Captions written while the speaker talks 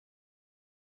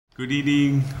Good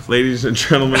evening, ladies and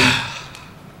gentlemen.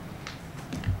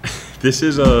 This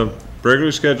is a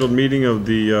regularly scheduled meeting of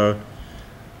the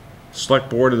Select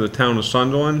Board of the Town of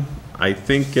Sunderland. I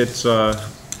think it's,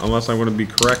 unless I'm going to be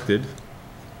corrected,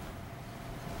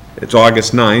 it's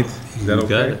August 9th. Is that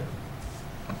okay?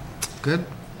 Good.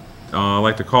 I'd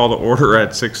like to call the order at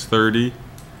 6:30.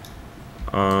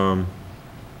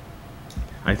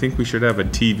 I think we should have a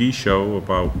TV show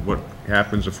about what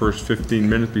happens the first 15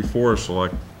 minutes before a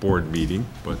select board meeting,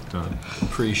 but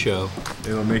Pre-show.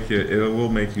 it will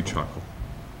make you chuckle.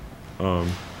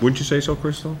 Wouldn't you say so,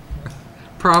 Crystal?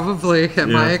 Probably at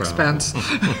my Yeah, expense.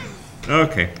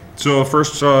 Okay, so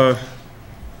first,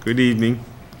 good evening.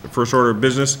 The first order of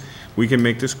business, we can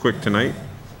make this quick tonight.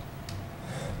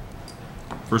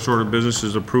 First order of business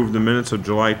is approve the minutes of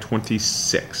July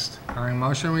 26th. I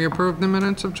motion we approve the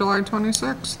minutes of July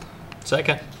 26th.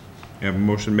 Second. You have a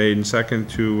motion made and second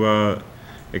to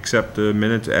accept the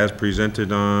minutes as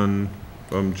presented on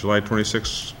July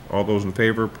 26th. All those in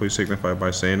favor, please signify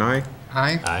by saying aye.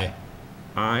 Aye. Aye.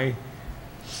 Aye.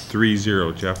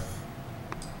 3-0, Jeff.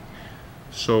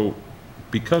 So,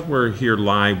 because we're here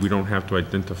live, we don't have to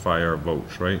identify our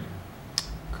votes, right?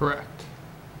 Correct.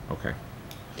 Okay.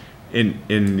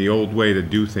 In the old way to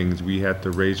do things, we had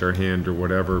to raise our hand or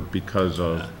whatever because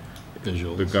of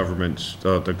Visuals. the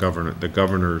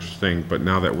governor's thing. But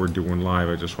now that we're doing live,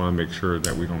 I just want to make sure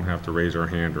that we don't have to raise our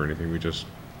hand or anything. We just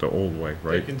the old way,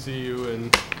 right? They can see you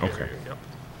and. Okay. Yep.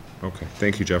 Okay.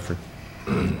 Thank you, Jeffrey.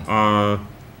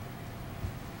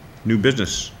 New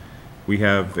business. We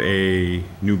have a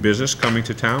new business coming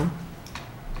to town.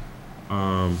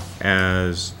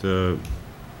 As the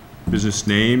business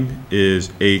name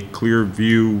is A Clear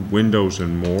View Windows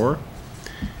and More.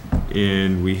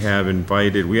 And we have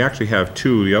invited, we actually have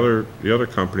two, the other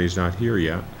company's not here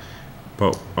yet,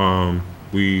 but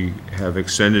we have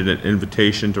extended an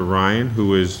invitation to Ryan,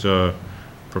 who is the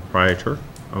proprietor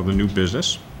of the new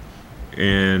business.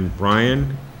 And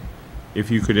Ryan, if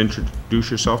you could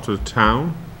introduce yourself to the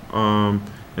town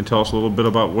and tell us a little bit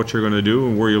about what you're going to do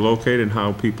and where you're located and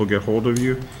how people get hold of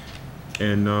you.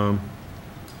 And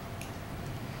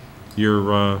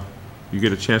you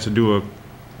get a chance to do a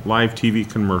live TV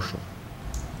commercial.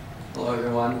 Hello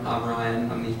everyone, I'm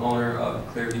Ryan. I'm the owner of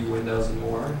Clearview Windows and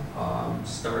More.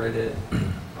 Started it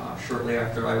shortly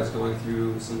after I was going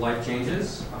through some life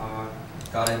changes.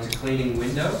 Got into cleaning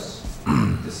windows.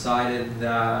 Decided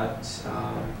that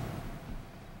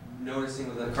noticing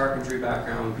with a carpentry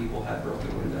background, people had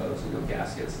broken windows,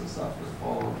 gaskets and stuff was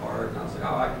falling apart, and I was like,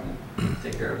 oh, I can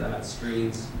take care of that.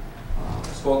 Screens.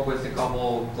 Spoke with a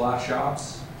couple glass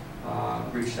shops,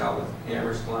 reached out with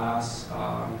Amherst Glass,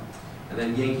 and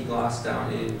then Yankee Glass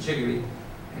down in Chicopee,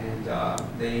 and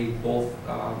they both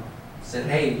said,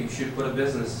 hey, you should put a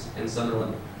business in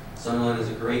Sunderland. Sunderland is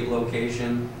a great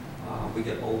location. We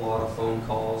get a lot of phone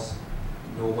calls.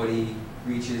 Nobody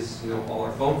reaches, all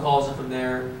our phone calls are from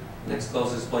there. Next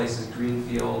closest place is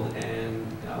Greenfield, and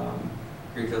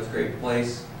Greenfield's a great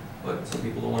place, but some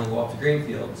people don't want to go up to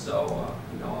Greenfield. So,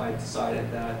 I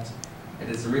decided that I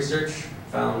did some research,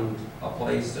 found a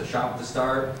place, a shop to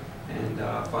start, and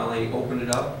finally opened it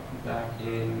up back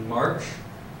in March,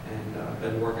 and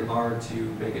been working hard to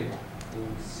make it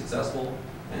successful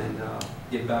and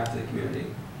give back to the community.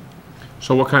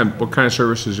 So what kind of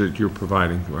services that you're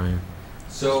providing, Ryan?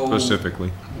 So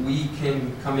specifically, we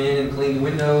can come in and clean the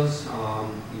windows.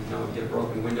 Get a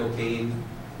broken window pane,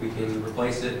 we can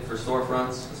replace it for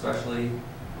storefronts, especially.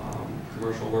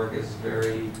 Commercial work is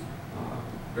very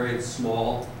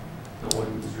small. No one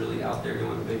is really out there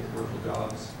doing the big commercial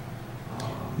jobs.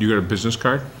 You got a business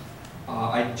card?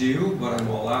 I do, but I'm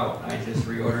all out. I just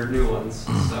reordered new ones.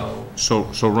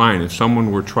 So Ryan, if someone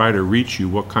were trying to reach you,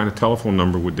 what kind of telephone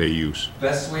number would they use?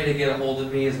 Best way to get a hold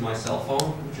of me is my cell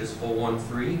phone, which is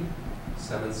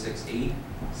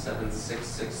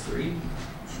 413-768-7663.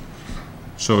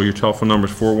 So your telephone number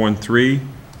is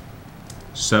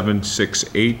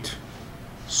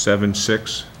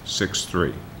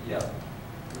 413-768-7663. Yep.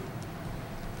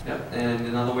 Yep, and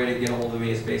another way to get a hold of me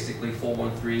is basically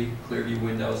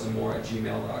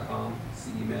 413-clearviewwindowsandmore@gmail.com. It's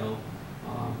the email.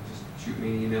 Just shoot me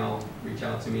an email, reach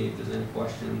out to me if there's any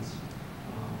questions.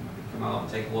 I can come out and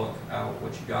take a look at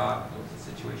what you got, what the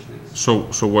situation is. So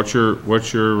what's your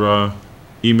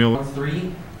email?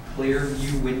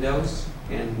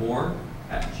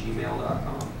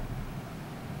 413-clearviewwindowsandmore@gmail.com.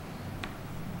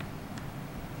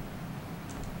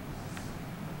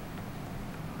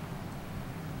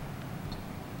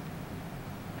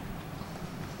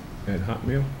 At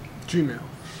Hotmail? Gmail.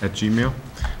 At Gmail?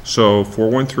 So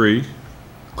 413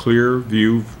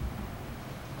 Clearview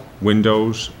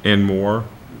Windows and More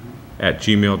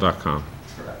 @gmail.com.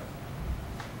 Correct.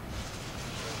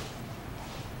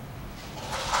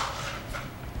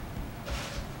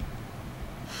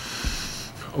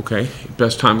 Okay,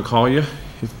 best time to call you?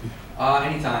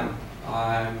 Anytime.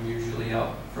 I'm usually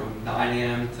up from 9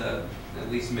 a.m. to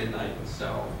at least midnight,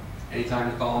 so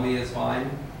anytime to call me is fine.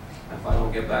 If I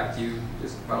don't get back to you,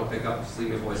 just if I don't pick up, just leave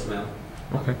me a voicemail.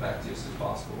 I'll Okay. get back to you as soon as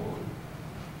possible.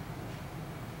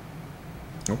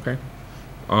 Okay.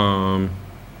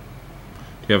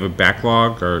 Do you have a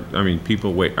backlog, or, I mean,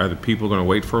 people wait, are the people gonna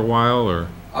wait for a while, or?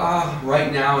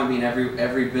 Right now, I mean,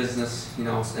 every business, you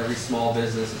know, every small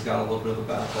business has got a little bit of a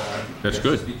backlog. That's It's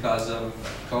good. Just because of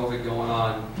COVID going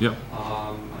on. Yep.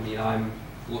 I mean, I'm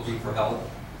looking for help.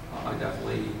 I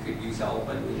definitely could use help.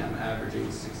 I mean, I'm averaging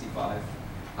 65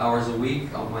 hours a week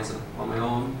on my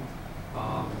own.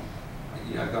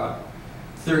 You know, I've got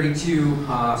 32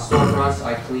 storefronts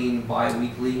I clean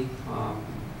bi-weekly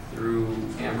through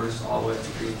Amherst all the way up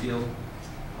to Greenfield.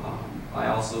 I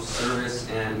also service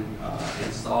and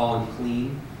install and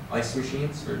clean ice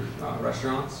machines for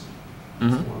restaurants.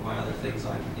 That's one of my other things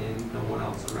I'm in. No one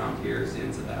else around here is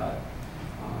into that.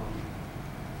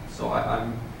 So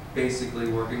I'm basically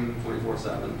working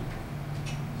 24/7.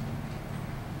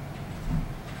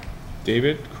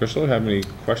 David, Crystal, have any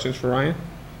questions for Ryan?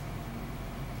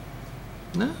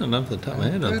 No, not off the top of my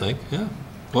head, I don't think. Yeah.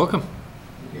 Welcome.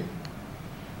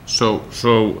 So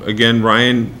again,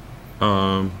 Ryan,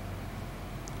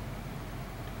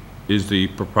 is the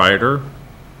proprietor,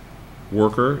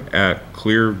 worker at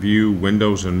Clearview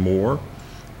Windows and More.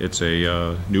 It's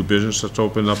a new business that's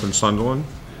opened up in Sunderland.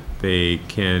 They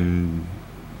can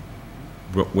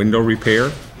window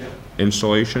repair, Yep.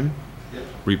 installation, Yep.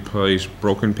 replace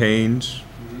broken panes,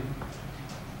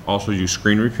 also use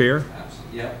screen repair.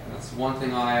 Absolutely. Yep. That's one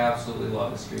thing I absolutely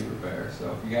love is screen repair.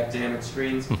 So if you got damaged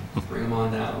screens, bring them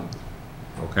on down.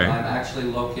 Okay. I'm actually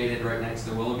located right next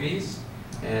to Willoughby's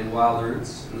and Wild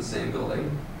Roots in the same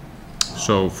building.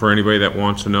 So for anybody that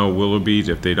wants to know Willoughby's,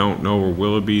 if they don't know where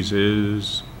Willoughby's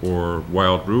is or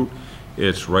Wild Root,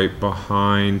 it's right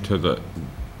behind to the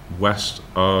west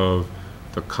of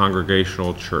the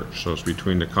Congregational Church. So it's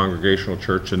between the Congregational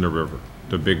Church and the river,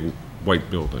 the big white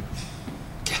building.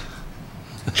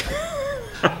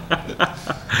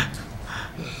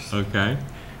 Okay.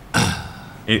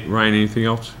 Ryan, anything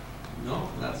else? No,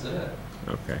 that's it.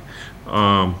 Okay.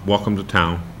 Welcome to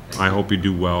town. I hope you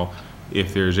do well.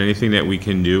 If there's anything that we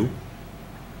can do,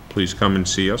 please come and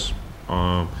see us.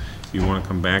 You want to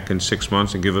come back in 6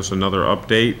 months and give us another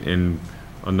update and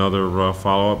another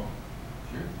follow-up?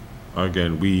 Sure.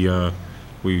 Again, we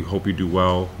hope you do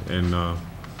well. And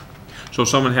so if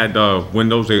someone had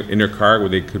windows in their car, where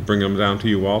they could bring them down to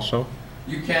you also?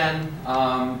 You can,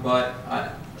 but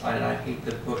I hate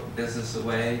to put business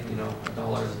away. You know,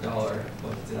 $1 is $1,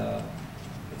 but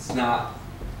it's not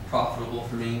profitable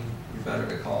for me. You're better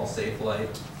to call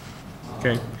Safelight.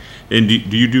 Okay. And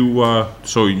do you do,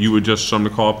 so you would just,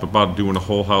 someone call up about doing a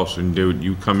whole house, and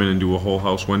you come in and do a whole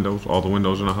house windows, all the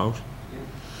windows in a house? Yeah.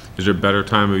 Is there a better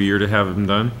time of year to have them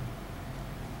done?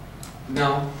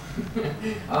 No.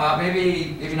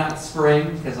 Maybe not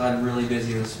spring, because I'm really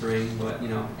busy in the spring, but, you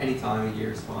know, any time of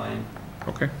year is fine.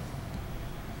 Okay.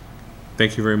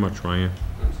 Thank you very much, Ryan.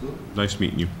 Absolutely. Nice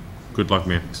meeting you. Good luck,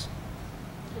 man.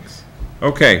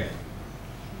 Okay.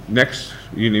 Next,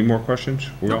 you need more questions?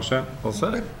 We all set? All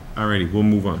set. Alrighty, we'll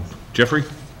move on. Jeffrey?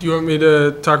 Do you want me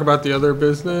to talk about the other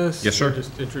business? Yes, sir. Or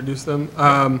just introduce them?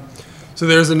 So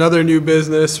there's another new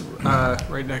business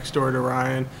right next door to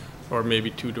Ryan, or maybe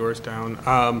 2 doors down,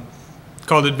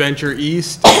 called Adventure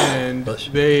East, and Bless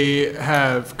you. they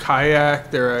have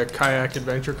kayak. They're a kayak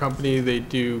adventure company. They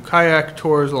do kayak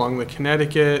tours along the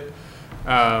Connecticut,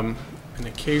 and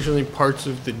occasionally parts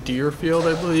of the Deerfield,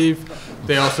 I believe.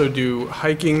 They also do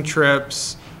hiking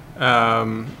trips,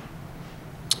 and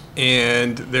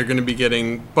they're going to be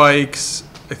getting bikes.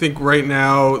 I think right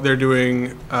now they're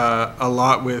doing a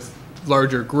lot with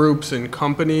larger groups and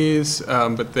companies,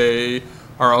 but they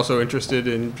are also interested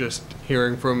in just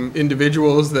hearing from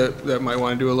individuals that might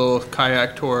want to do a little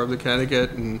kayak tour of the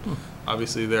Connecticut, and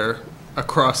obviously they're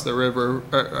across the river,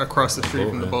 across the street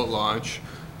from the boat launch,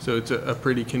 so it's a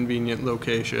pretty convenient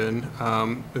location,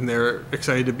 and they're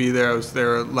excited to be there. I was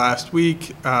there last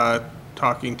week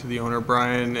talking to the owner,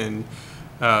 Brian, and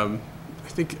I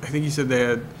think he said they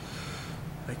had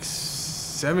like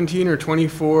 17 or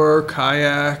 24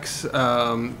 kayaks,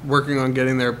 working on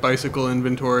getting their bicycle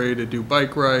inventory to do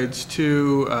bike rides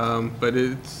too. But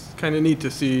it's kind of neat to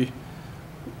see,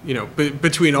 you know,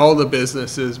 between all the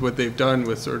businesses, what they've done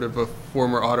with sort of a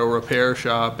former auto repair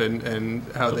shop and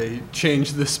how they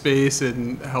changed the space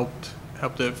and helped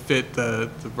help to fit the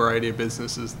variety of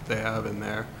businesses that they have in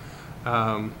there.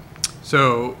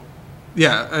 So,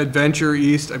 yeah, Adventure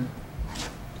East.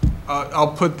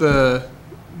 I'll put the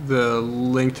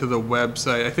link to the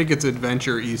website. I think it's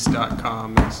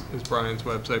adventureeast.com is Brian's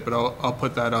website, but I'll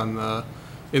put that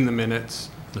in the minutes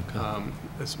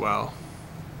as well.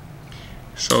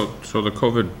 So the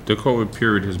COVID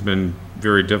period has been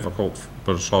very difficult,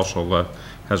 but it's also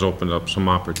has opened up some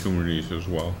opportunities as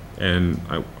well. And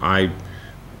I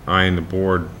and the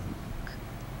board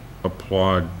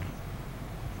applaud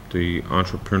the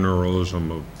entrepreneurialism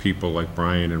of people like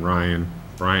Brian and Ryan,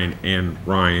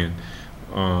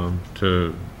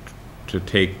 to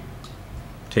take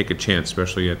a chance,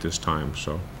 especially at this time.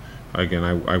 So again,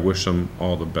 I wish them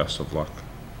all the best of luck.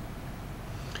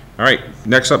 All right,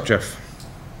 next up, Jeff.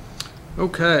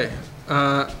 Okay,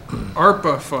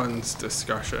 ARPA funds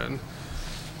discussion.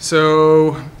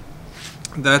 So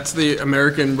that's the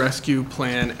American Rescue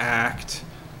Plan Act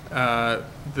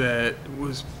that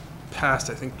was passed,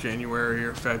 I think, January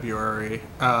or February,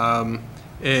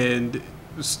 and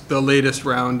the latest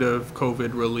round of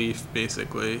COVID relief,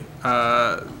 basically.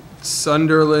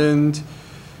 Sunderland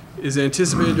is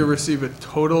anticipated to receive a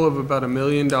total of about $1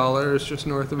 million, just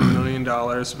north of $1 million,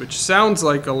 which sounds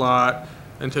like a lot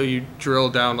until you drill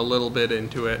down a little bit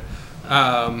into it.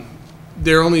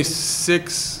 There are only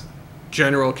 6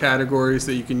 general categories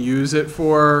that you can use it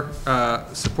for: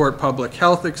 support public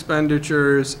health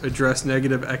expenditures, address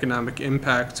negative economic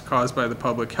impacts caused by the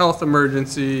public health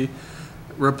emergency,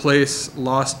 replace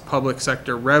lost public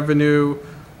sector revenue,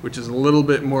 which is a little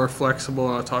bit more flexible,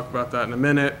 and I'll talk about that in a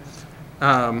minute,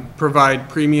 provide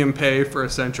premium pay for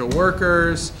essential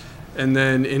workers, and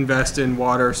then invest in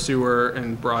water, sewer,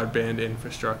 and broadband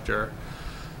infrastructure.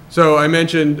 So I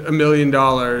mentioned $1 million.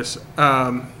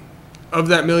 Of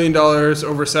that $1 million,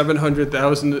 over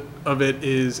 700,000 of it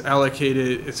is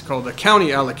allocated. It's called a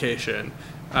county allocation,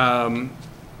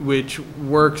 which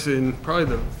works in probably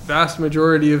the vast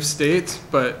majority of states,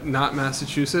 but not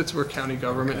Massachusetts, where county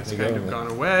government has kind of gone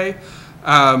away.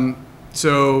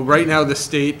 So right now the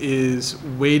state is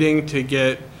waiting to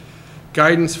get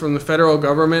guidance from the federal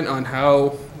government on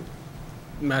how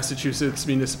Massachusetts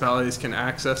municipalities can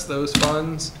access those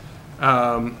funds.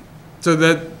 So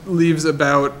that leaves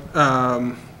about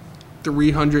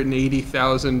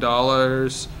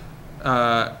 $380,000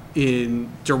 in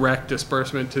direct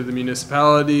disbursement to the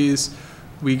municipalities.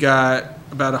 We got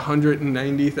about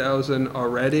 $190,000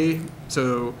 already.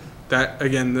 So that,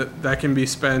 again, that can be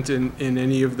spent in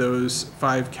any of those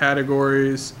 5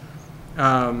 categories.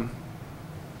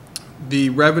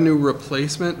 The revenue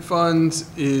replacement funds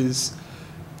is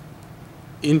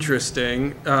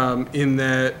interesting in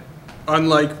that,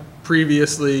 unlike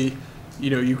previously,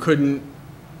 you couldn't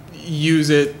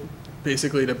use it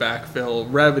basically to backfill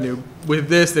revenue. With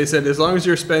this, they said as long as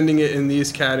you're spending it in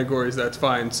these categories, that's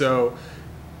fine. So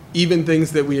even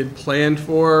things that we had planned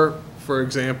for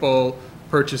example,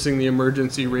 purchasing the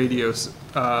emergency radios,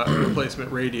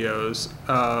 replacement radios,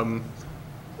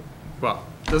 well,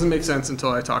 doesn't make sense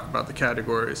until I talk about the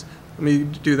categories. Let me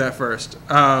do that first.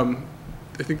 I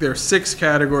think there are 6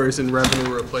 categories in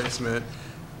revenue replacement.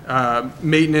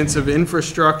 Maintenance of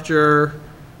infrastructure,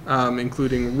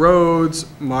 including roads,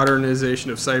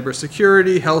 modernization of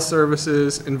cybersecurity, health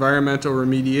services, environmental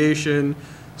remediation,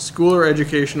 school or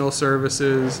educational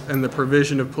services, and the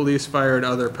provision of police, fire, and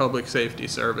other public safety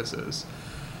services.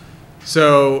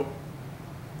 So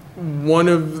one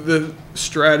of the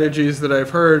strategies that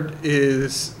I've heard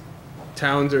is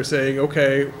towns are saying,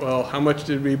 okay, well, how much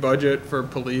did we budget for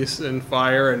police and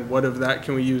fire, and what of that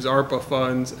can we use ARPA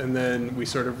funds, and then we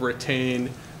sort of retain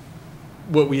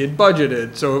what we had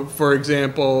budgeted. So for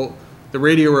example, the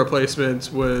radio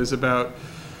replacements was about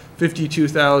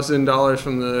 $52,000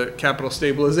 from the Capital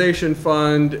Stabilization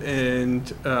Fund and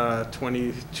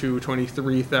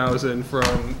 $23,000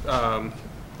 from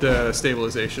the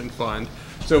Stabilization Fund.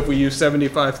 So if we use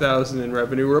 $75,000 in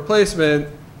revenue replacement,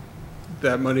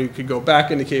 that money could go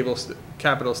back into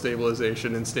capital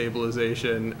stabilization and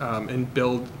stabilization, and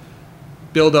build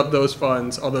up those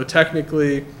funds. Although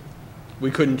technically,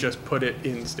 we couldn't just put it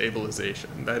in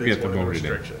stabilization. That is one of the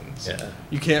restrictions. Yeah.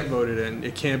 You can't vote it in.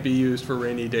 It can't be used for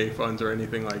rainy day funds or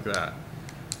anything like that.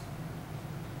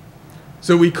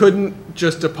 So we couldn't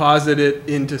just deposit it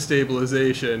into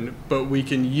stabilization, but we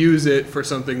can use it for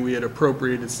something we had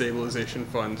appropriated stabilization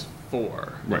funds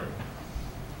for. Right.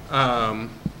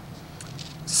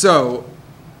 So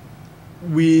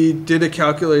we did a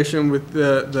calculation with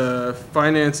the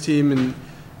finance team, and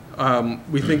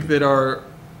we think that our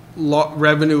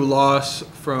revenue loss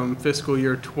from fiscal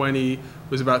year 20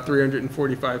 was about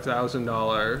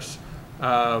 $345,000.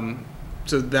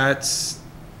 So that's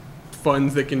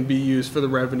funds that can be used for the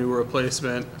revenue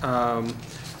replacement.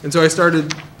 And so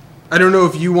I don't know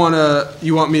if you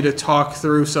want me to talk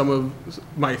through some of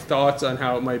my thoughts on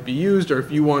how it might be used, or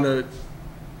if you want to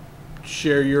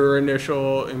share your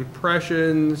initial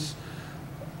impressions,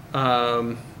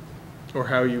 or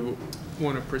how you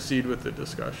want to proceed with the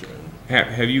discussion.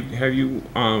 Have you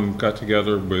got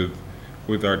together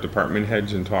with our department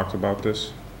heads and talked about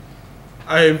this?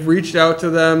 I've reached out to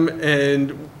them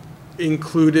and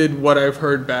included what I've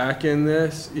heard back in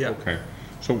this. Yeah. Okay.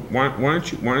 So why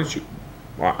don't you?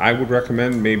 Well, I would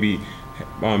recommend maybe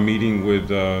meeting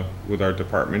with our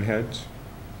department heads,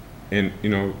 and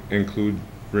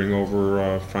bring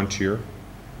over Frontier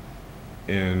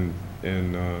and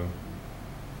the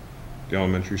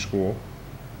elementary school,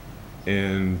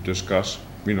 and discuss,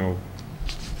 bring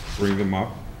them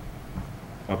up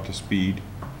to speed,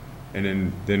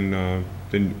 and then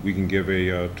we can give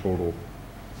a total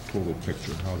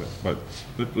picture of how that. But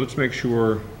let's make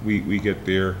sure we get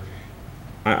there.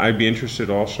 I'd be interested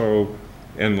also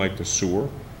in like the sewer,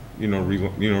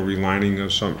 relining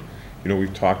of some.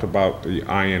 We've talked about the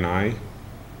I&I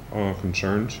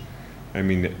concerns. I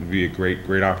mean, it'd be a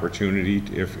great opportunity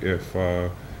if the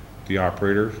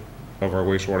operator of our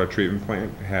wastewater treatment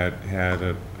plant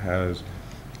has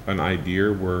an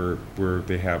idea where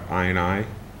they have I&I,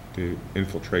 the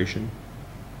infiltration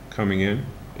coming in,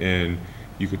 and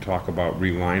you could talk about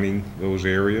relining those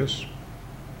areas.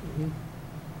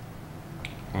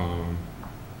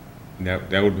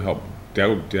 That would help.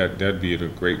 That'd be a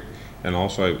great. And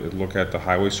also, I look at the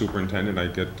highway superintendent. I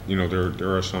get,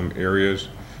 there are some areas,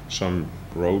 some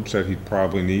roads that he'd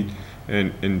probably need.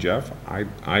 And Jeff,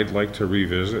 I'd like to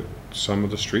revisit some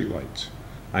of the streetlights.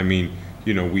 I mean,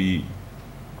 we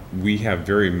have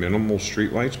very minimal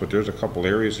streetlights, but there's a couple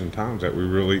areas in towns that we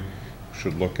really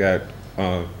should look at,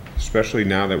 especially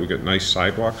now that we got nice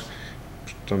sidewalks.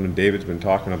 Something David's been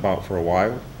talking about for a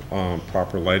while.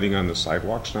 Proper lighting on the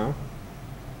sidewalks now.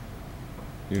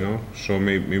 So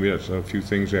maybe that's a few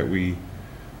things that would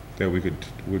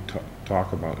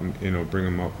talk about and bring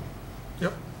them up.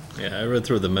 Yep. Yeah, I read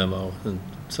through the memo, and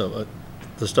so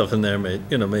the stuff in there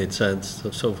made sense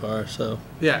so far. So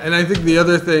yeah, and I think the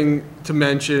other thing to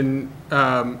mention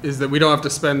is that we don't have to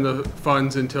spend the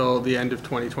funds until the end of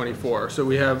 2024. So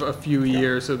we have a few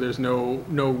years, so there's no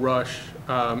rush,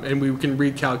 and we can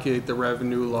recalculate the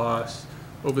revenue loss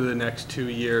over the next 2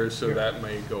 years, so that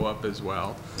may go up as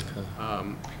well.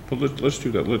 okay. But let's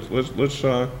do that.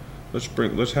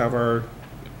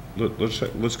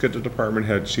 Let's get the department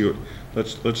head, see what,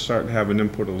 let's start having them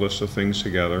put a list of things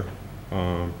together.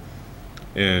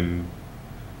 And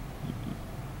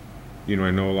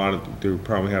I know they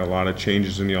probably had a lot of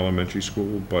changes in the elementary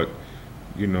school, but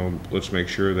let's make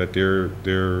sure that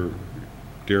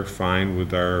they're fine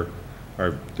with their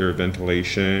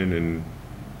ventilation and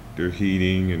their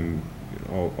heating and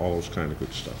all those kind of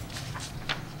good stuff.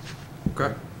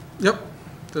 Okay. Yep,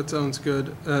 that sounds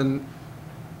good. And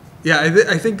yeah,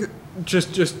 I think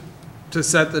just to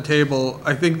set the table,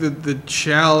 I think that the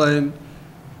challenge,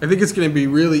 I think it's going to be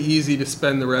really easy to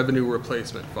spend the revenue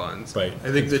replacement funds. Right.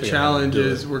 I think the challenge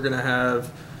is we're going to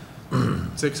have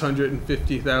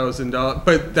 $650,000,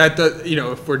 but that does,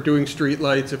 if we're doing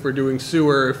streetlights, if we're doing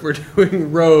sewer, if we're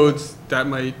doing roads, that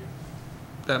money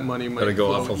might Gotta go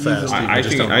flow awful fast.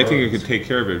 easily. I think it could take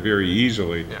care of it very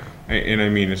easily. Yeah. And I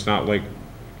mean, it's not like,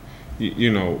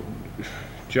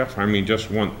 Jeff, I mean,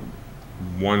 just one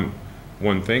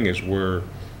thing is where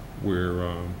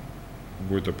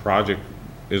the project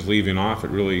is leaving off,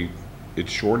 it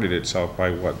shorted itself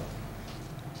by what,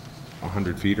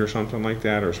 100 feet or something like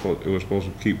that, or it was supposed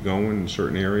to keep going in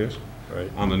certain areas. Right.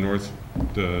 On the North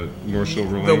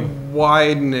Silver The Lane.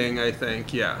 widening, I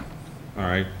think, yeah. All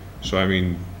right. So I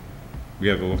mean, we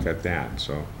have to look at that.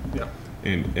 So. Yeah.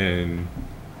 And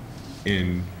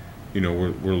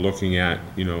we're looking at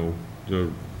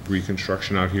the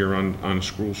reconstruction out here on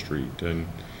School Street, and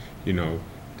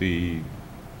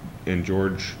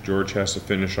George has to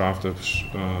finish off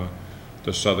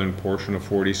the southern portion of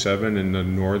 47 and the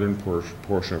northern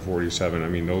portion of 47. I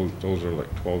mean, those are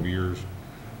like 12 years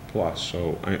plus.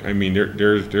 So I mean,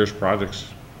 there's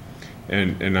projects,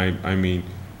 and I mean,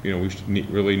 we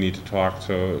really need to talk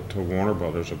to Warner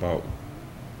Brothers about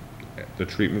the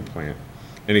treatment plant.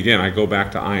 And again, I go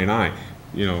back to I&I.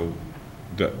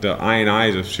 The I&I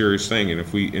is a serious thing, and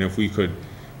if we could,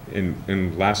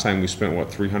 and last time we spent what,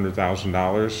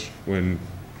 $300,000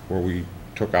 where we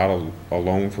took out a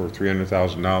loan for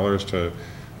 $300,000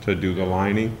 to do the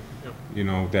lining.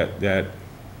 Yep.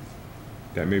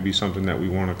 That may be something that we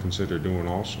want to consider doing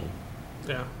also.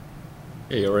 Yeah.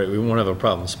 Yeah, you're right, we won't have a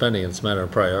problem spending it, it's a matter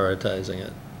of prioritizing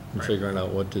it and figuring out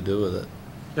what to do with it.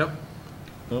 Yep.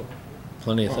 Oh,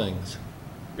 plenty of things.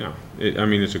 Yeah, I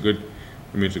mean, it's a good,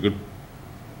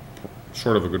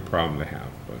 sort of a good problem to have,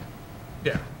 but,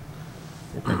 Yeah.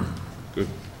 okay, good.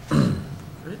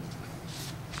 Great.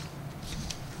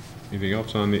 Anything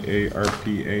else on the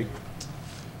ARPA?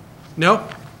 No,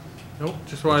 nope,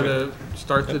 just wanted to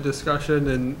start the discussion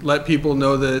and let people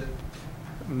know that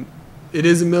it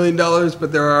is $1 million,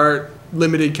 but there are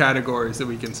limited categories that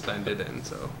we can spend it in,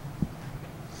 so.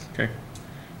 Okay.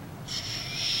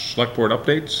 Select board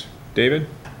updates, David?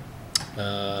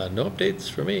 No updates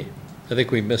for me. I think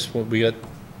we missed, we got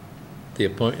the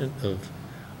appointment of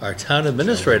our town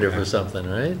administrator for something,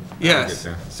 right? Yes,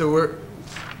 there. so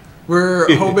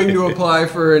we're hoping to apply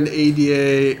for an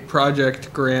ADA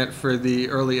project grant for the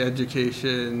early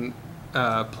education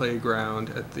playground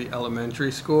at the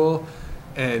elementary school.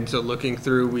 And so looking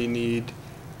through, we need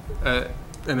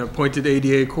an appointed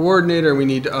ADA coordinator. We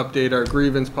need to update our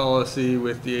grievance policy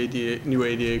with the new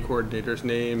ADA coordinator's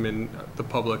name and the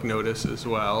public notice as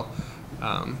well.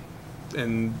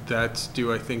 And that's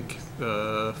due, I think,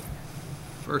 the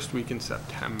first week in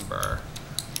September.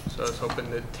 So I was hoping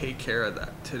to take care of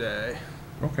that today.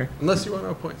 Okay. Unless you want to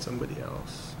appoint somebody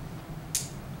else.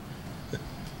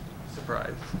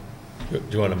 Surprise. Do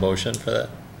you want a motion for that?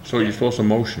 So you're supposed to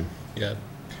motion, Yeah.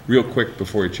 real quick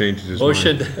before he changes his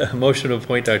mind. Motion to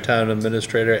appoint our town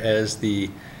administrator as the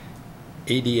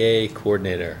ADA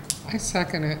coordinator. I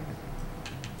second it.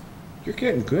 You're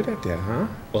getting good at that, huh?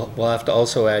 Well, we'll have to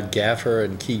also add gaffer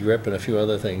and key grip and a few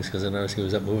other things, because I noticed he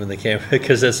was up moving the camera,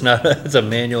 because it's not, it's a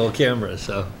manual camera,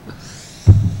 so.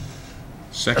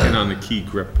 Second on the key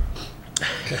grip.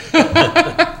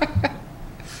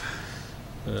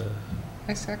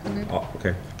 I second it. Oh,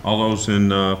 okay. All those in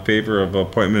favor of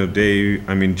appointment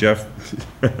of Jeff,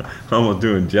 I'm not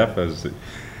doing Jeff as the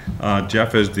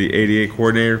ADA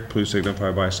coordinator, please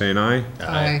signify by saying aye.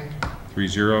 Aye.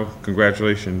 3-0.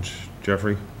 Congratulations,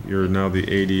 Jeffrey. You're now the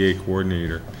ADA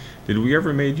coordinator. Did we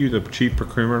ever made you the chief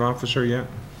procurement officer yet?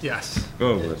 Yes.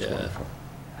 Oh, that's Yeah. wonderful.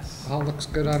 All looks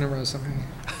good on a resume.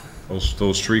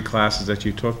 Those 3 classes that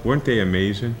you took, weren't they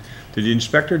amazing? Did the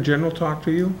inspector general talk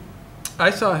to you? I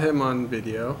saw him on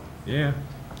video. Yeah.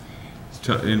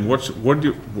 And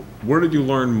where did you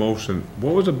learn most, and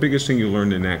what was the biggest thing you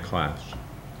learned in that class?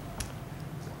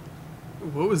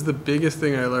 What was the biggest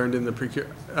thing I learned in the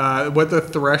what the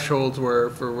thresholds were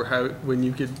for how, when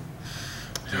you could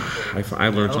I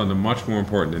learned something much more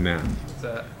important than that. what's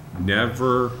that?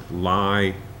 Never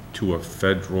lie to a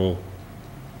federal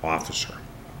officer.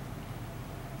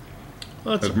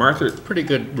 Well, it's Because a Martha, pretty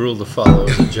good rule to follow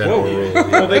as a general rule.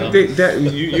 well,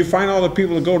 you find all the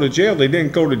people that go to jail, they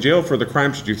didn't go to jail for the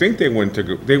crimes that you think they went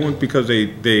to. They went because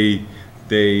they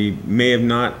may have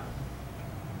not,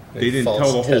 they didn't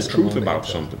tell the whole truth about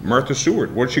something. Martha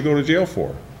Stewart, what'd she go to jail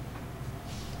for?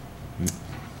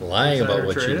 Lying about Insider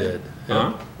what she trading? did.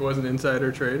 Huh? It wasn't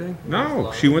insider trading?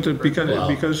 No, she went to,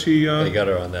 because she, They got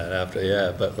her on that after,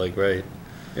 yeah, but like, right.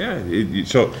 yeah,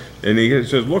 so, and he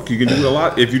says, look, you can do a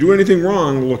lot, if you do anything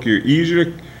wrong, look, you're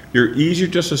easier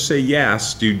just to say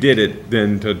yes, you did it,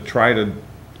 than to try to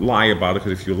lie about it,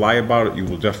 because if you lie about it, you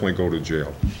will definitely go to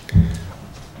jail.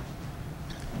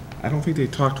 I don't think they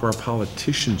talk to our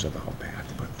politicians about that,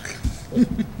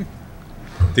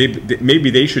 but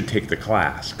maybe they should take the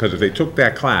class, because if they took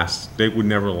that class, they would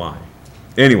never lie.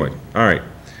 Anyway, all right.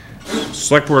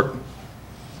 Select board.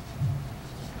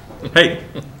 Hey,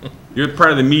 you're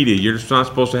part of the media. You're just not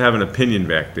supposed to have an opinion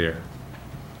back there.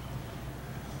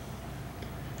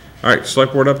 All right,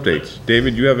 select board updates.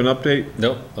 David, you have an update?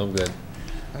 Nope, I'm good.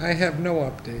 I have no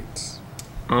updates.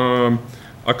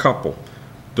 A couple.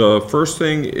 The first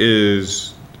thing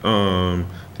is, the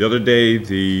other day,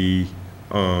 the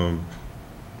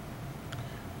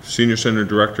senior center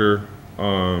director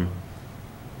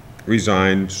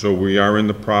resigned, so we are in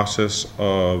the process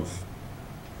of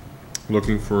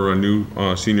looking for a new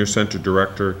senior center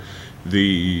director.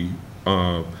 The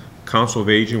Council of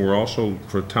Aging, we're also,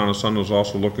 for Town of Sunderland, is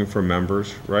also looking for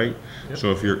members, right? Yep.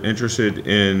 So if you're interested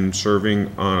in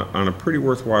serving on a pretty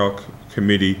worthwhile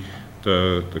committee,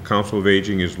 the Council of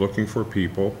Aging is looking for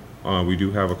people. We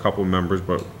do have a couple members,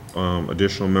 but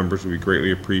additional members would be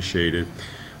greatly appreciated.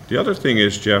 The other thing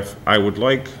is, Jeff, I would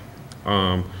like,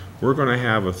 we're going to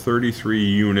have a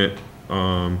 33-unit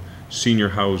senior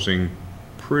housing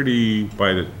pretty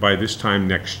by this time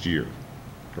next year,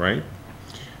 right?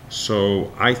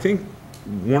 So I think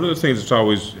one of the things that's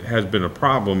always has been a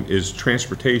problem is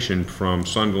transportation from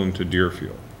Sunderland to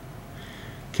Deerfield.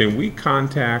 Can we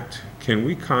contact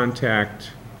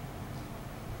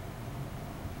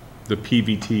the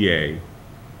PVTA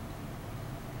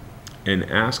and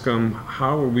ask them,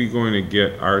 how are we going to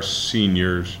get our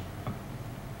seniors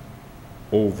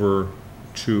over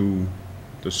to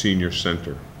the senior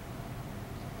center?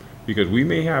 Because we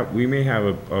may have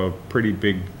a pretty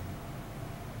big,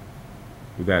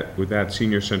 with that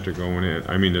senior center going in,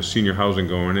 I mean the senior housing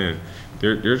going in,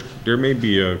 there may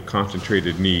be a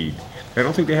concentrated need. I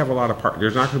don't think they have a lot of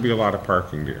there's not going to be a lot of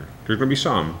parking there. There's going to be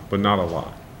some, but not a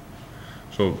lot.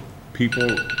 So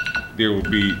people there will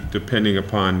be depending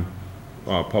upon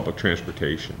public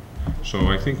transportation. So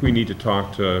I think we need to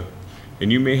talk to,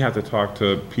 and you may have to talk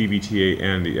to PVTA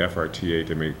and the FRTA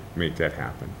to make that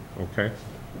happen. Okay.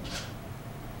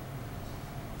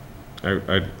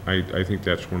 I think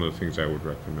that's one of the things I would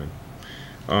recommend.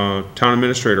 Town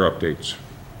administrator updates.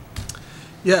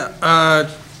 Yeah,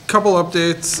 couple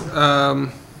updates.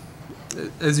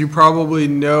 As you probably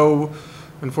know,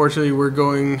 unfortunately, we're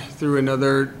going through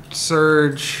another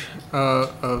surge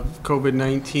of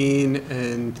COVID-19,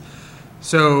 and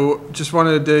so just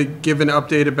wanted to give an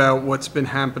update about what's been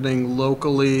happening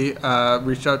locally.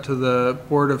 Reached out to the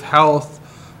Board of Health,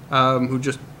 who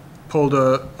just pulled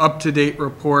a up-to-date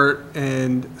report,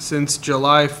 and since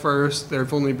July 1st, there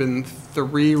have only been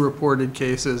 3 reported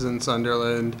cases in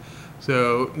Sunderland.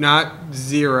 So not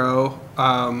 0,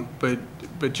 but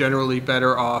generally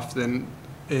better off than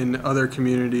in other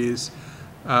communities.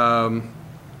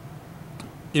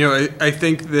 You know, I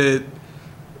think that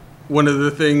one of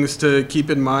the things to keep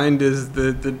in mind is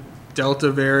that the Delta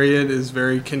variant is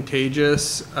very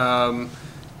contagious,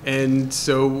 and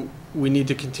so we need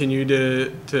to continue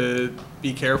to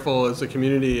be careful as a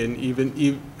community. And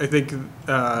even I think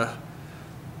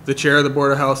the chair of the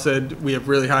Board of Health said we have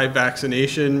really high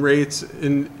vaccination rates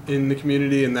in the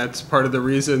community, and that's part of the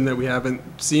reason that we haven't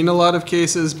seen a lot of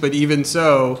cases. But even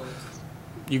so,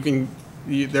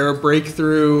 there are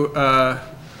breakthrough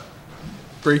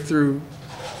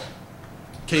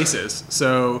cases.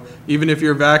 So even if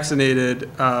you're vaccinated,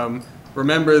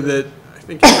 remember that I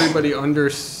think everybody under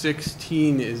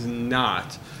 16 is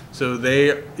not. So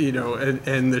they, you know,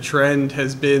 and the trend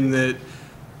has been that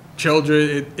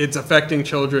children, it's affecting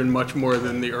children much more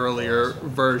than the earlier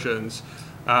versions.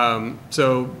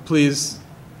 So please,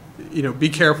 you know, be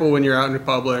careful when you're out in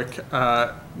public.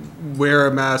 Wear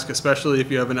a mask, especially if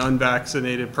you have an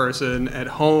unvaccinated person at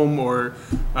home or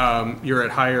you're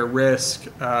at higher risk.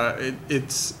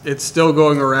 It's still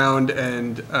going around,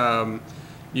 and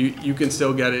you can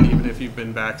still get it even if you've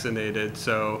been vaccinated.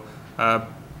 So I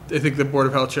think the Board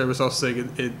of Health chair was also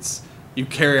saying you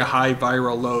carry a high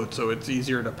viral load, so it's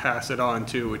easier to pass it on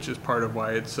too, which is part of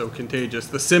why it's so contagious.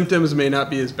 The symptoms may not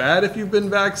be as bad if you've been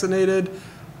vaccinated,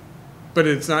 but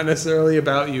it's not necessarily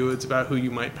about you, it's about who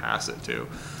you might pass it to.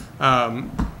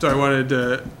 So I wanted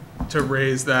to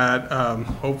raise that.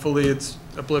 Hopefully it's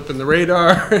a blip in the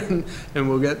radar and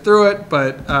we'll get through it,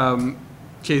 but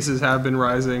cases have been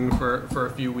rising for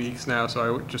a few weeks now,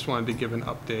 so I just wanted to give an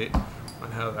update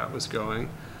on how that was going.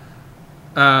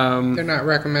 They're not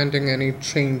recommending any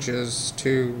changes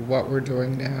to what we're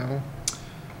doing now.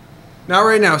 Not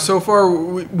right now. So far,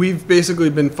 we've basically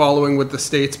been following what the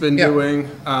state's been doing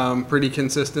pretty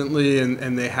consistently,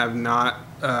 and they have not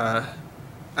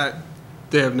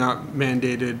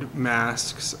mandated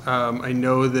masks. I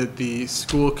know that the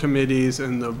school committees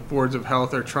and the boards of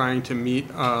health are trying to meet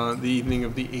the evening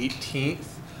of the 18th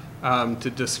to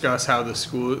discuss how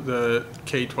the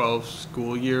K-12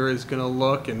 school year is going to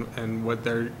look and what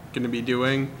they're going to be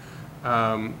doing.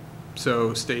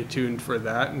 So stay tuned for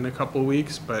that in a couple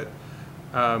weeks. But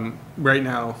right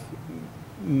now,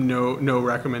 no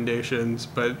recommendations.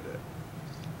 But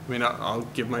I mean, I'll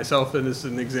give myself as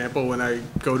an example. When I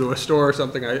go to a store or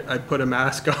something, I put a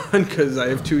mask on because I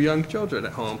have 2 young children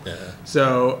at home. Yeah.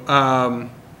 So I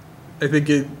think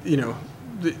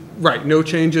right, no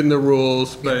change in the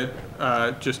rules, but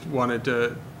just wanted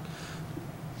to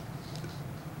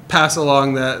pass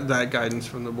along that guidance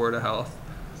from the Board of Health.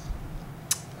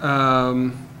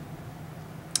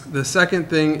 The second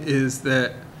thing is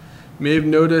that you may have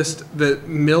noticed that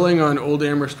milling on Old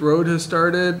Amherst Road has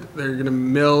started. They're going to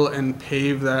mill and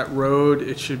pave that road.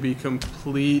 It should be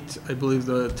complete. I believe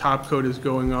the top coat is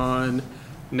going on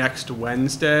next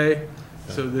Wednesday.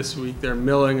 So this week they're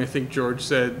milling. I think George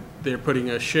said they're putting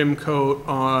a shim coat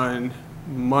on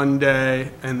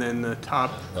Monday and then the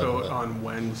top coat on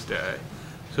Wednesday.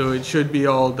 So it should be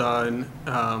all done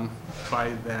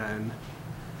by then.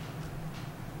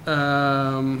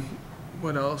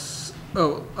 What else?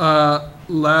 Oh,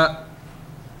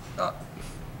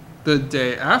 the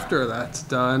day after that's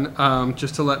done,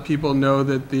 just to let people know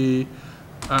that the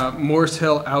Morse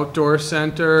Hill Outdoor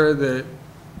Center that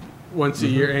once a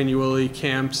year annually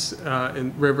camps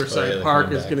in Riverside they're Park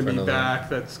coming is back going to for be another one. back.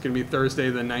 That's going to be Thursday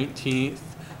the 19th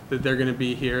that they're going to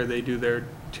be here. They do their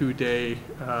 2-day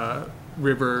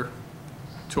river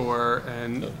tour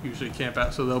and usually camp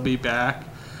out, so they'll be back.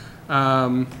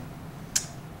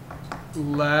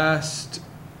 Last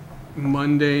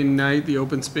Monday night, the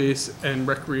Open Space and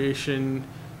Recreation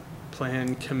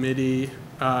Plan Committee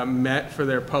met for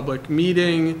their public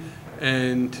meeting,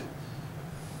 and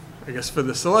I guess for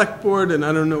the select board, and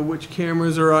I don't know which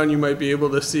cameras are on, you might be able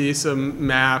to see some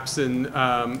maps, and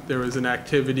there was an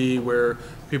activity where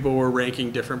people were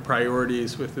ranking different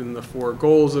priorities within the 4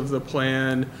 goals of the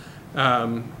plan.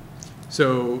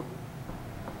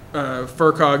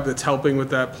 FERCog, that's helping with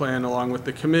that plan along with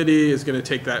the committee, is going to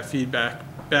take that feedback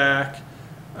back,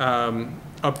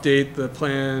 update the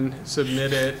plan,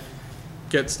 submit it,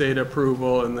 get state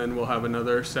approval, and then we'll have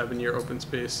another 7-year open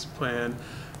space plan.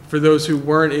 For those who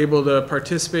weren't able to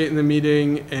participate in the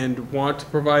meeting and want to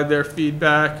provide their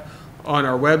feedback, on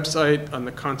our website, on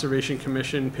the Conservation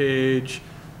Commission page,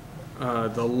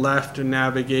 the left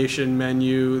navigation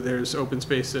menu, there's open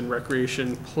space and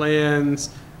recreation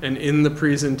plans, and in the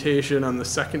presentation on the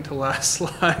second to last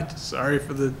slide, sorry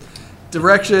for the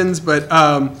directions, but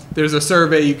there's a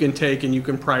survey you can take and you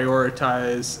can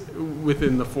prioritize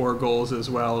within the 4 goals as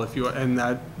well, if you, and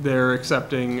that they're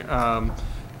accepting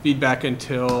feedback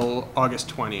until August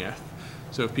 20th.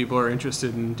 So if people are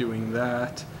interested in doing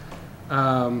that.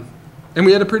 And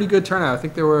we had a pretty good turnout. I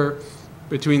think there were,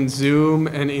 between Zoom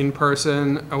and in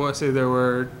person, I want to say there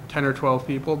were 10 or 12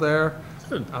 people there.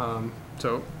 Good.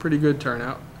 So pretty good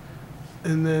turnout.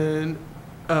 And then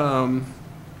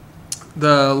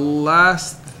the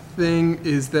last thing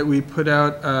is that we put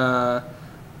out a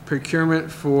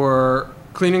procurement for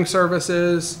cleaning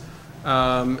services,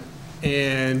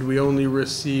 and we only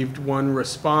received 1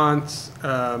 response.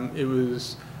 It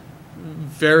was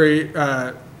very,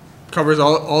 covers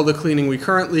all the cleaning we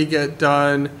currently get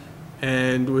done,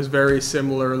 and was very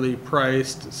similarly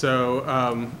priced.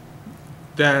 So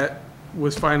that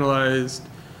was finalized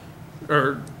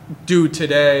or due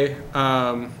today.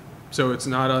 So it's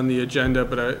not on the agenda,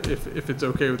 but if it's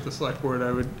okay with the select board,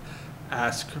 I would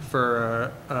ask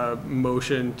for a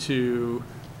motion to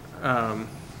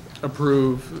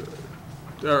approve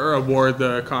or award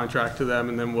the contract to them,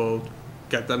 and then we'll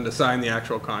get them to sign the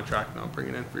actual contract, and I'll bring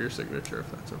it in for your signature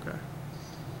if that's okay.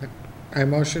 I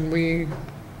motion we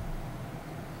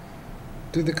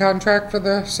do the contract for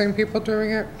the same people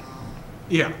doing it?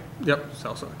 Yeah, yep,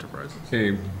 Salsa Enterprises.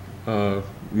 Okay,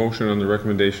 motion on the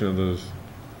recommendation of the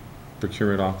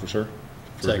procurement officer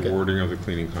for the Second. awarding of the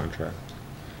cleaning contract. We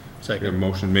have a Second.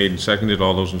 motion made and seconded.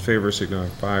 All those in favor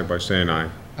signify by saying aye.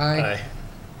 Aye.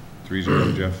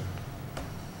 3-0, Jeff.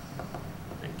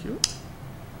 Thank you.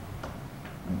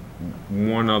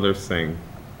 One other thing.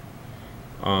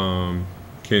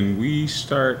 Can we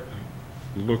start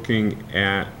looking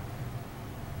at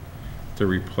the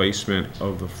replacement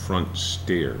of the front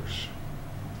stairs?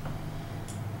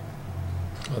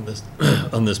 On this,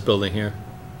 on this building here.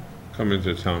 Coming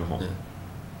to town hall.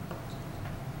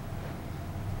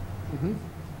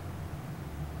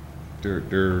 Yeah.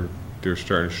 They're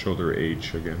starting to show their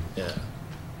age again. Yeah.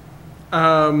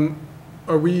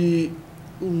 Are we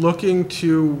looking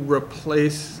to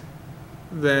replace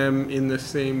them in the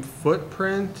same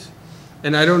footprint?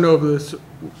 And I don't know if this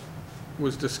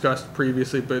was discussed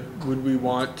previously, but would we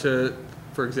want to,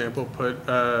 for example, put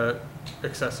a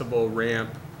accessible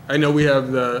ramp? I know we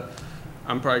have the,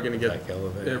 I'm probably going to get Back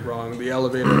elevator. it wrong, the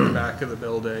elevator in the back of the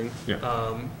building.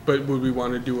 Yeah. But would we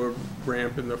want to do a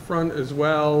ramp in the front as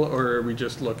well, or are we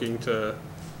just looking to?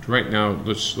 Right now,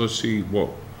 let's see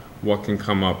what can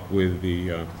come up with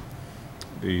the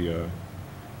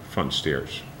front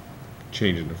stairs,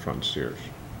 changing the front stairs.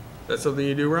 That's something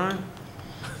you do, Ryan?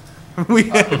 we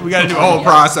got to do a whole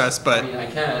process, I but mean, I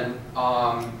can.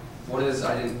 What is,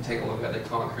 I didn't take a look at the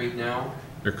concrete now.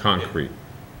 They're concrete.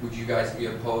 Would you guys be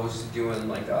opposed to doing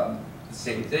like the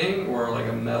same thing or like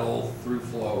a metal through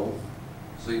flow?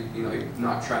 So, you know, you're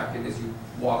not tracking as you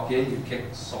walk in, you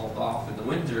kick salt off in the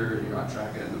winter, and you're not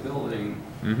tracking it in the building.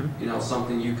 Mm-hmm. You know,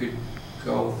 something you could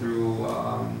go through,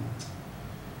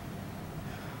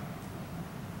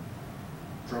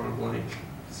 drawing a blank,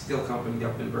 steel company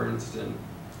up in Bernston,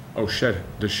 Oh, shed.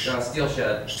 The steel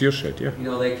shed. steel shed, yeah. You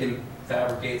know, they can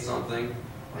fabricate something.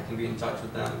 I can be in touch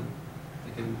with them.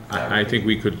 They can I think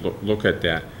we could look at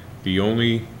that. The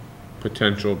only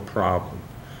potential problem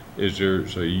is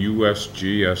there's a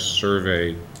USGS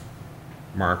survey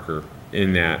marker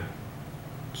in that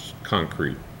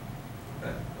concrete. I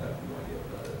have no idea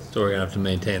what that is. So we're gonna have to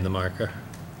maintain the marker.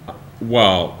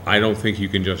 Well, I don't think you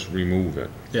can just remove it.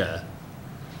 Yeah,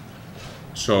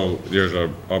 So there's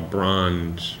a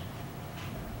bronze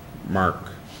mark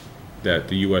that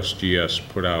the USGS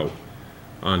put out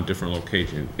on different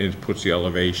locations. It puts the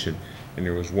elevation, and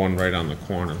there was one right on the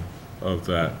corner of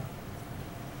that,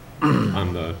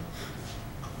 on the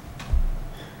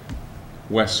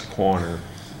west corner,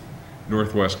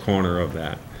 northwest corner of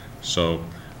that. So,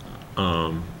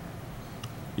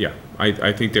 yeah,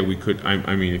 I think that we could,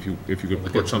 I mean, if you could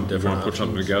Look put at some something, different put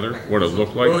something options. together, what it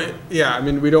looked like. Well, yeah, I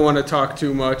mean, we don't want to talk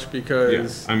too much Yeah,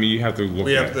 because I mean, you have to look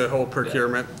we at have it. the whole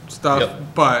procurement stuff, Yep.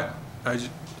 but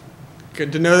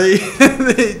good to know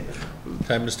that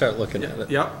time to start looking at it.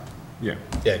 yep. Yeah.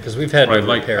 Yeah, because we've had But to I'd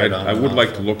like, repair it on I and would off.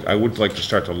 like to look, I would like to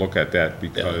start to look at that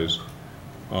because,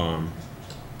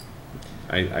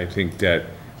 I think that,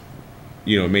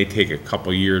 you know, it may take a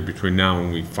couple of years between now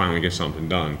and we finally get something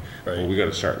done. But Right. we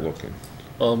gotta start looking.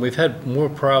 Well, and we've had more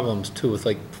problems too with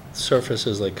like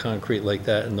surfaces like concrete like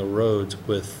that in the roads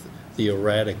with the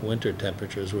erratic winter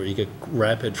temperatures where you get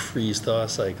rapid freeze-thaw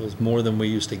cycles, more than we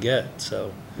used to get,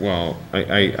 so. Well, Causes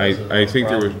a lot I of think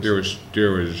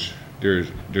problems.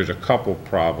 there's a couple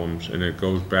problems, and it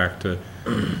goes back to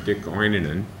Dick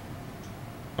Oinanen,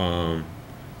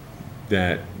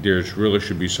 that there's really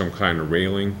should be some kind of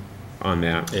railing on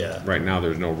that. Yeah. Right now,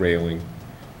 there's no railing.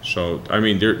 So, I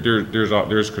mean,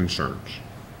 there's concerns.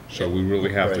 So we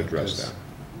really have to Right, address 'cause that.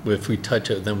 If we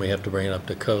touch it, then we have to bring it up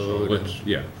to So code.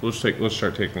 and- let's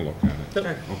start taking a look at it,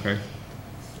 Yep. okay?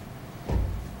 All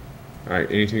right,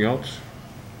 anything else?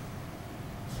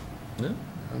 No?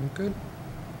 I'm good.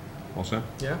 All set?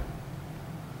 Yeah.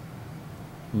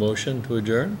 Motion to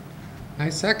adjourn? I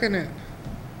second it.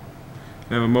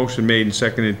 I have a motion made and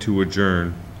seconded to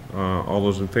adjourn. All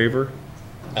those in favor?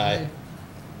 Aye.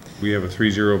 We have a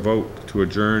 3-0 vote to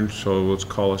adjourn, so let's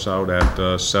call us out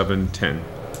at 7:10.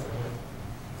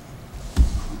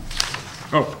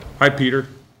 Oh, hi, Peter.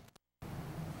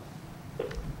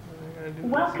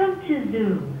 Welcome to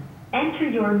Zoom. Enter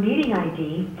your meeting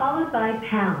ID followed by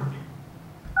pound.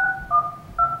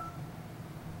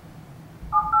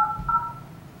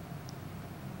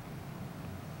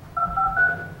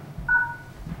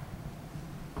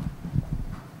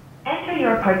 Enter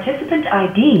your participant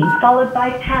ID followed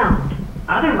by pound.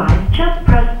 Otherwise, just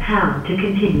press pound to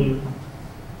continue.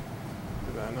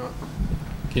 Did that not?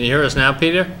 Can you hear us now,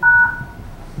 Peter?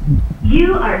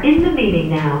 You are in the meeting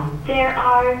now. There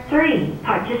are 3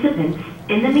 participants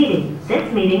in the meeting.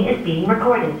 This meeting is being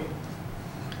recorded.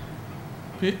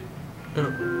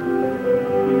 Oh.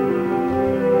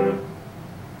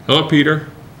 Hello, Peter.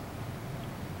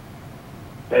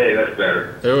 Hey, that's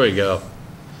better. There we go.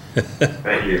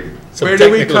 Thank you. Some Where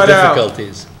did we technical cut out?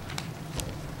 difficulties.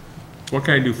 What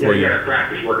can I do Yeah, for you you? gotta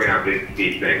practice working out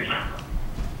these things.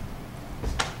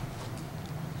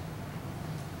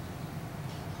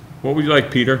 What would you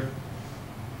like, Peter?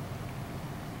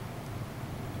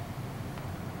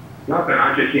 Nothing,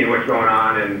 I'm just seeing what's going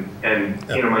on and,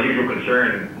 you know, my usual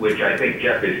concern, which I think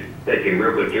Jeff is taking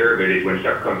real good care of it, is when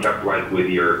stuff comes up like with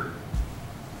your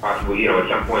possible, you know, at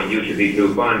some point use of these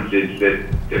new funds, is that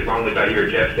as long as I hear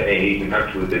Jeff saying he's in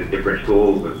touch with the different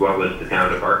schools as well as the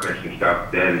town departments and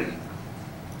stuff, then,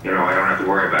 you know, I don't have to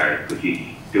worry about it, because he's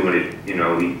doing it, you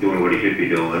know, he's doing what he should be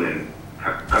doing, and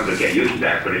I'm gonna get used to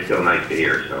that, but it's still nice to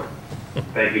hear, so.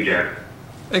 Thank you, Jeff.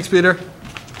 Thanks, Peter.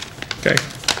 Okay,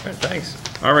 All right, thanks.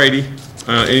 all righty.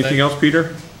 Anything else,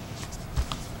 Peter?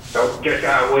 So just,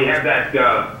 we have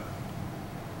that,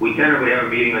 we tentatively have a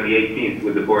meeting on the 18th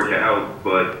with the Board of Health,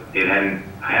 but I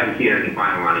haven't seen anything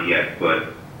final on it yet,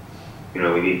 but, you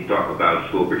know, we need to talk about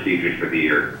school procedures for the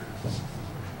year.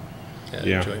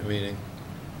 Yeah. Joint meeting.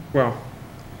 Well,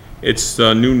 it's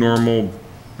the new normal,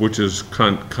 which is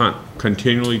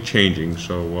continually changing,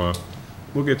 so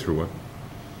we'll get through it.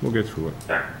 We'll get through it.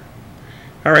 Yeah.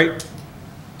 All right.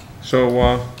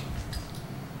 So,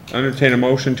 entertain a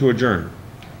motion to adjourn.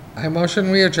 I motion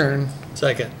we adjourn.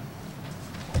 Second.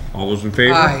 All those in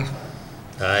favor? Aye.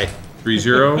 Aye.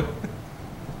 3-0.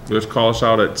 Let's call us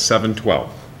out at 7:12.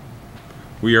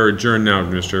 We are adjourned now,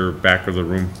 Mr. Back of the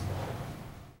room.